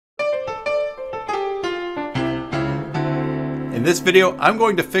In this video, I'm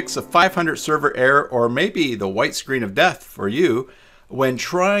going to fix a 500 server error, or maybe the white screen of death for you, when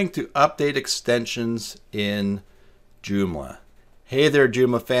trying to update extensions in Joomla. Hey there,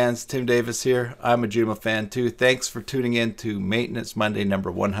 Joomla fans. Tim Davis here. I'm a Joomla fan too. Thanks for tuning in to Maintenance Monday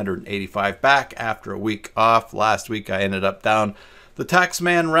number 185, back after a week off. Last week I ended up down the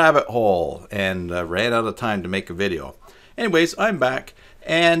Taxman rabbit hole and ran out of time to make a video. Anyways, I'm back.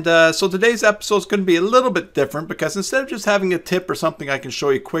 And so today's episode is going to be a little bit different, because instead of just having a tip or something I can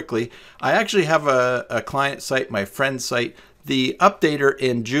show you quickly, I actually have a client site, my friend's site, the updater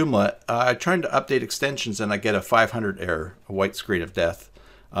in Joomla. I'm trying to update extensions and I get a 500 error, a white screen of death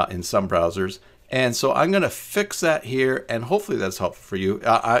in some browsers. And so I'm going to fix that here, and hopefully that's helpful for you.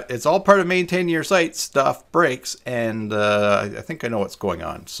 It's all part of maintaining your site. Stuff breaks, and I think I know what's going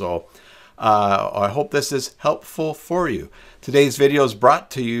on. So I hope this is helpful for you. Today's video is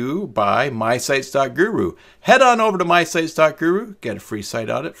brought to you by mysites.guru. Head on over to mysites.guru, get a free site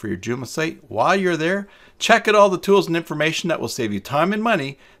audit for your Joomla site. While you're there, check out all the tools and information that will save you time and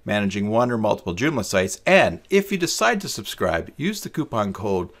money managing one or multiple Joomla sites. And if you decide to subscribe, use the coupon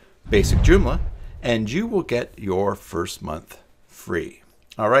code BASICJoomla and you will get your first month free.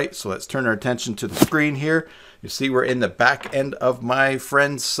 All right, so let's turn our attention to the screen here. You see we're in the back end of my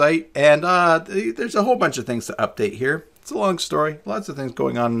friend's site, and there's a whole bunch of things to update here. It's a long story, lots of things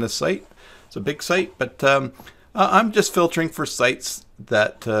going on in this site. It's a big site, but I'm just filtering for sites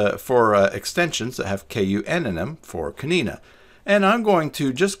that for extensions that have KUN in them for Kunina. And I'm going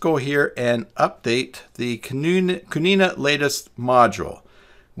to just go here and update the Kunina latest module.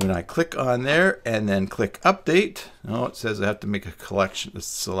 When I click on there and then click update, oh, it says I have to make a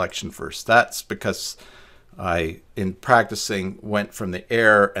selection first. That's because I, in practicing, went from the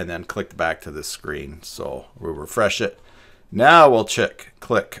error and then clicked back to the screen. So we'll refresh it. Now we'll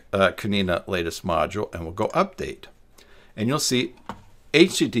click Kunina latest module and we'll go update. And you'll see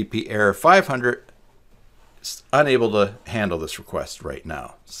HTTP error 500 is unable to handle this request right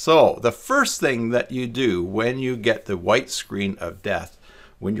now. So the first thing that you do when you get the white screen of death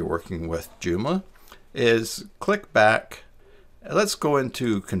when you're working with Joomla is click back. Let's go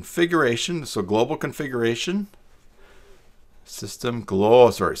into configuration. So global configuration, system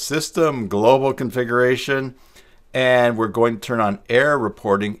global configuration. And we're going to turn on error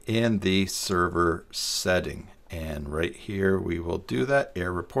reporting in the server setting. And right here, we will do that,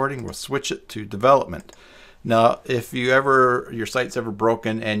 error reporting. We'll switch it to development. Now, if your site's ever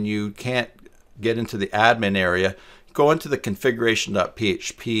broken and you can't get into the admin area, go into the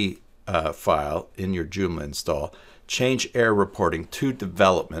configuration.php file in your Joomla install, change error reporting to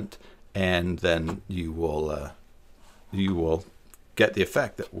development, and then you will get the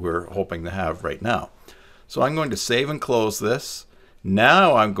effect that we're hoping to have right now. So I'm going to save and close this.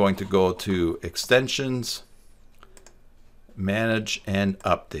 Now I'm going to go to extensions, manage and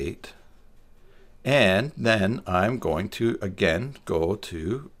update. And then I'm going to again go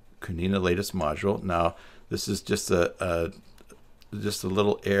to Kunina latest module. Now this is just a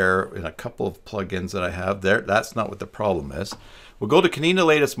little error in a couple of plugins that I have there. That's not what the problem is. We'll go to Kunina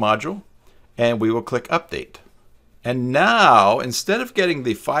latest module and we will click update. And now, instead of getting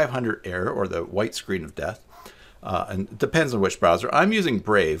the 500 error or the white screen of death, and it depends on which browser, I'm using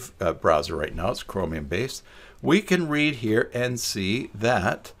Brave browser right now, it's Chromium based, we can read here and see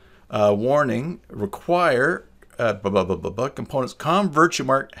that warning, require components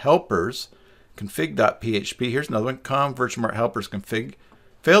com-virtuemart helpers config.php. Here's another one, com-virtuemart helpers config,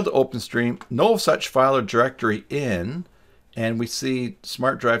 failed to open stream, no such file or directory in. And we see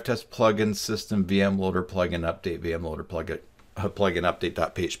Smart Drive Test plugin system VM loader plugin update VM loader plugin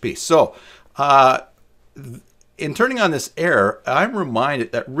update.php. So in turning on this error, I'm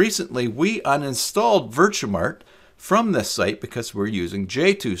reminded that recently we uninstalled Virtuemart from this site because we're using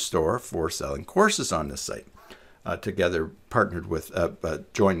J2 Store for selling courses on this site. Together partnered with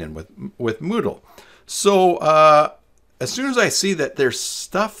joined in with Moodle. So as soon as I see that there's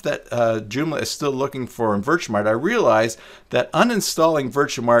stuff that Joomla is still looking for in Virtuemart, I realize that uninstalling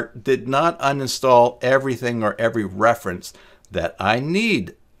Virtuemart did not uninstall everything or every reference that I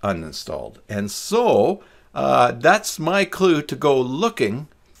need uninstalled. And so that's my clue to go looking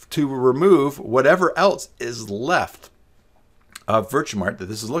to remove whatever else is left of Virtuemart that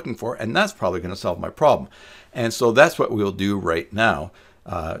this is looking for, and that's probably going to solve my problem. And so that's what we'll do right now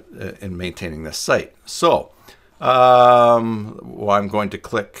in maintaining this site. So well, I'm going to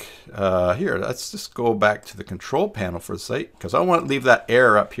click here. Let's just go back to the control panel for the site, because I want to leave that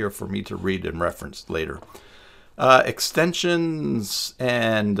error up here for me to read and reference later. Extensions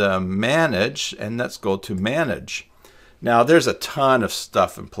and manage, and let's go to manage. Now, there's a ton of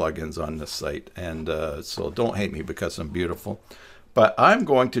stuff and plugins on this site, and so don't hate me because I'm beautiful. But I'm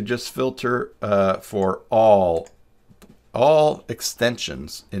going to just filter for all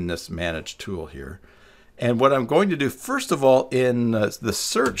extensions in this manage tool here. And what I'm going to do, first of all, in the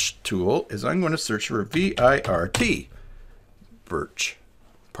search tool, is I'm going to search for VIRT, Virch,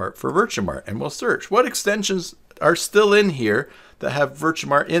 part for Virtumart, and we'll search. What extensions are still in here that have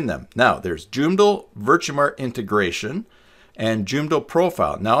Virtumart in them? Now, there's Joomla Virtumart integration and Joomla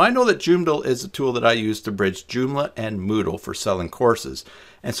profile. Now, I know that Joomla is a tool that I use to bridge Joomla and Moodle for selling courses.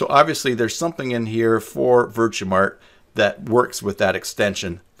 And so obviously there's something in here for Virtumart that works with that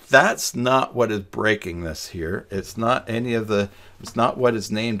extension. That's not what is breaking this here. It's not any of the, it's not what is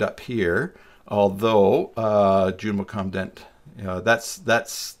named up here. Although Joomla Content, you know, that's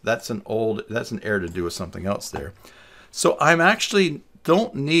an error to do with something else there. So I'm actually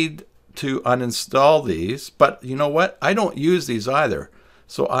don't need to uninstall these, but you know what? I don't use these either.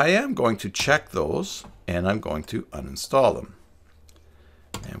 So I am going to check those and I'm going to uninstall them.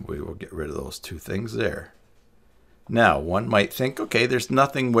 And we will get rid of those two things there. Now, one might think, okay, there's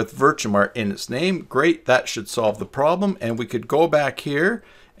nothing with Virtumart in its name. Great, that should solve the problem. And we could go back here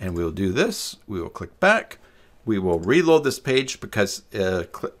and we'll do this. We will click back. We will reload this page because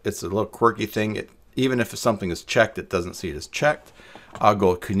it's a little quirky thing. Even if something is checked, it doesn't see it as checked. I'll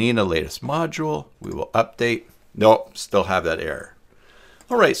go Kunina latest module. We will update. Nope, still have that error.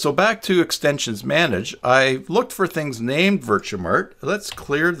 All right, so back to extensions manage. I looked for things named Virtumart. Let's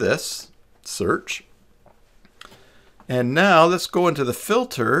clear this search. And now let's go into the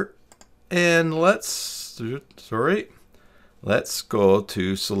filter and let's go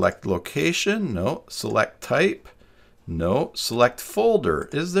to select location. No, select type. No, select folder.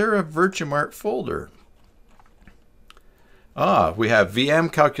 Is there a Virtumart folder? Ah, we have VM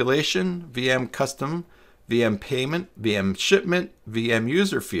calculation, VM custom, VM payment, VM shipment, VM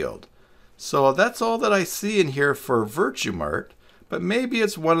user field. So that's all that I see in here for Virtumart. But maybe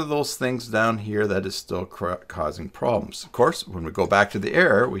it's one of those things down here that is still causing problems. Of course, when we go back to the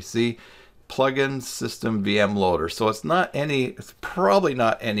error, we see plugin system VM loader. So it's probably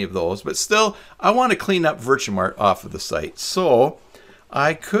not any of those, but still, I want to clean up Virtumart off of the site. So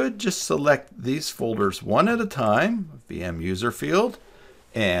I could just select these folders one at a time, VM user field,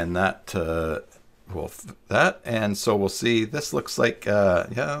 and and so we'll see, this looks like,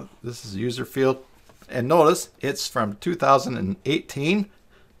 yeah, this is user field. And notice it's from 2018.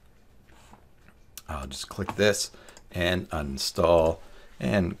 I'll just click this and uninstall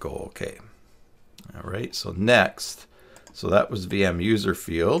and go OK. All right, so next, so that was VM user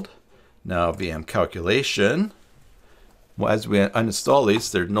field. Now VM calculation. Well, as we uninstall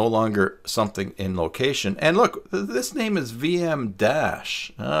these, they're no longer something in location. And look, this name is VM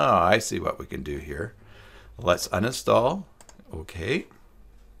dash. Oh, I see what we can do here. Let's uninstall. OK.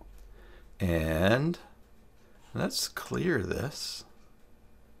 And let's clear this.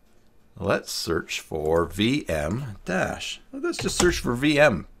 Let's search for VM dash. Let's just search for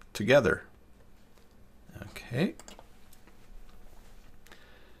VM together. Okay.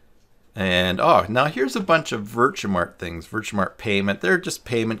 And now here's a bunch of Virtumart things. Virtumart payment. They're just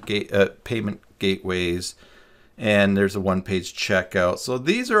payment gateways. And there's a one-page checkout. So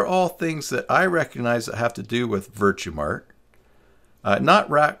these are all things that I recognize that have to do with Virtumart. Not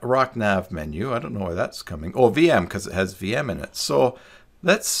rock nav menu. I don't know where that's coming. Oh, VM, because it has VM in it. So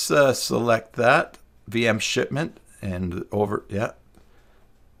let's select that VM shipment and over. Yeah,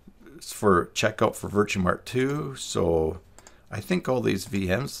 it's for checkout for Virtumart 2. So I think all these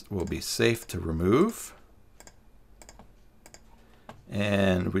VMs will be safe to remove.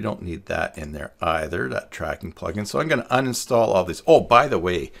 And we don't need that in there either, that tracking plugin. So I'm going to uninstall all these. Oh, by the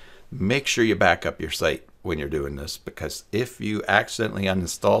way, make sure you back up your site when you're doing this, because if you accidentally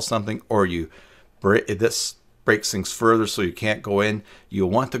uninstall something or this breaks things further so you can't go in, you'll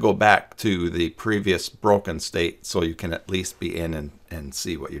want to go back to the previous broken state so you can at least be in and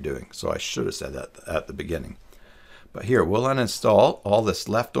see what you're doing. So I should have said that at the beginning. But here, we'll uninstall all this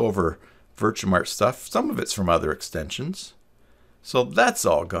leftover Virtumart stuff. Some of it's from other extensions. So that's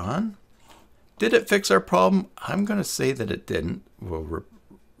all gone. Did it fix our problem? I'm going to say that it didn't. We'll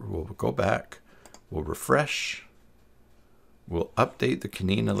go back. We'll refresh. We'll update the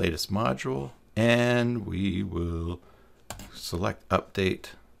Kunina latest module. And we will select update.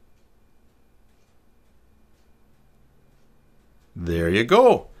 There you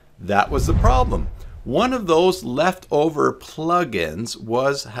go. That was the problem. One of those leftover plugins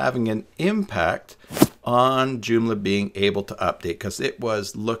was having an impact on Joomla being able to update because it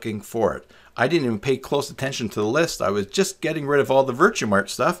was looking for it. I didn't even pay close attention to the list. I was just getting rid of all the Virtumart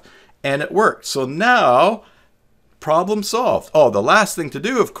stuff and it worked. So now problem solved. Oh, the last thing to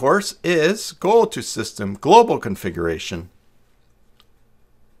do, of course, is go to System Global Configuration.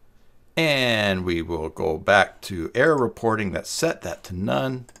 And we will go back to error reporting. That's set that to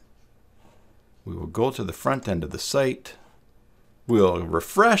none. We will go to the front end of the site. We'll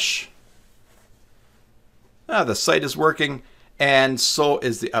refresh. The site is working, and so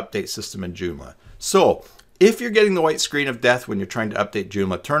is the update system in Joomla. So if you're getting the white screen of death when you're trying to update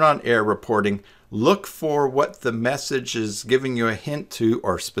Joomla, turn on error reporting. Look for what the message is giving you a hint to,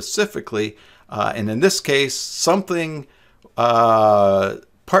 or specifically, and in this case, something, one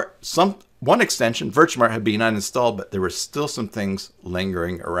extension, Virtuemart, had been uninstalled, but there were still some things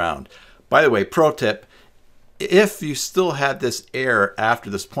lingering around. By the way, pro tip, if you still had this error after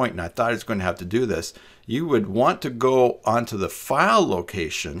this point, and I thought I was going to have to do this, you would want to go onto the file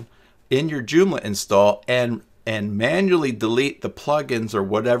location in your Joomla install and manually delete the plugins or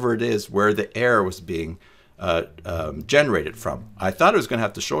whatever it is where the error was being generated from. I thought I was going to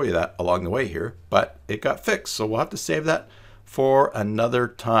have to show you that along the way here, but it got fixed. So we'll have to save that for another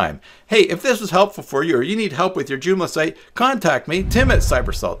time. Hey, if this was helpful for you or you need help with your Joomla site, contact me,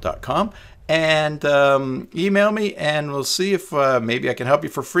 tim@cybersalt.com, and email me, and we'll see if maybe I can help you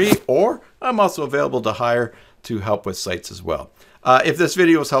for free, or I'm also available to hire to help with sites as well. If this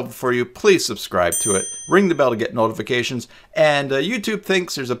video was helpful for you, please subscribe to it. Ring the bell to get notifications. And YouTube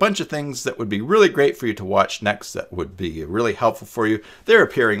thinks there's a bunch of things that would be really great for you to watch next that would be really helpful for you. They're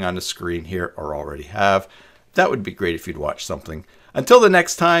appearing on the screen here, or already have. That would be great if you'd watch something. Until the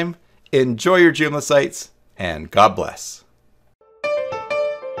next time, enjoy your Joomla sites, and God bless.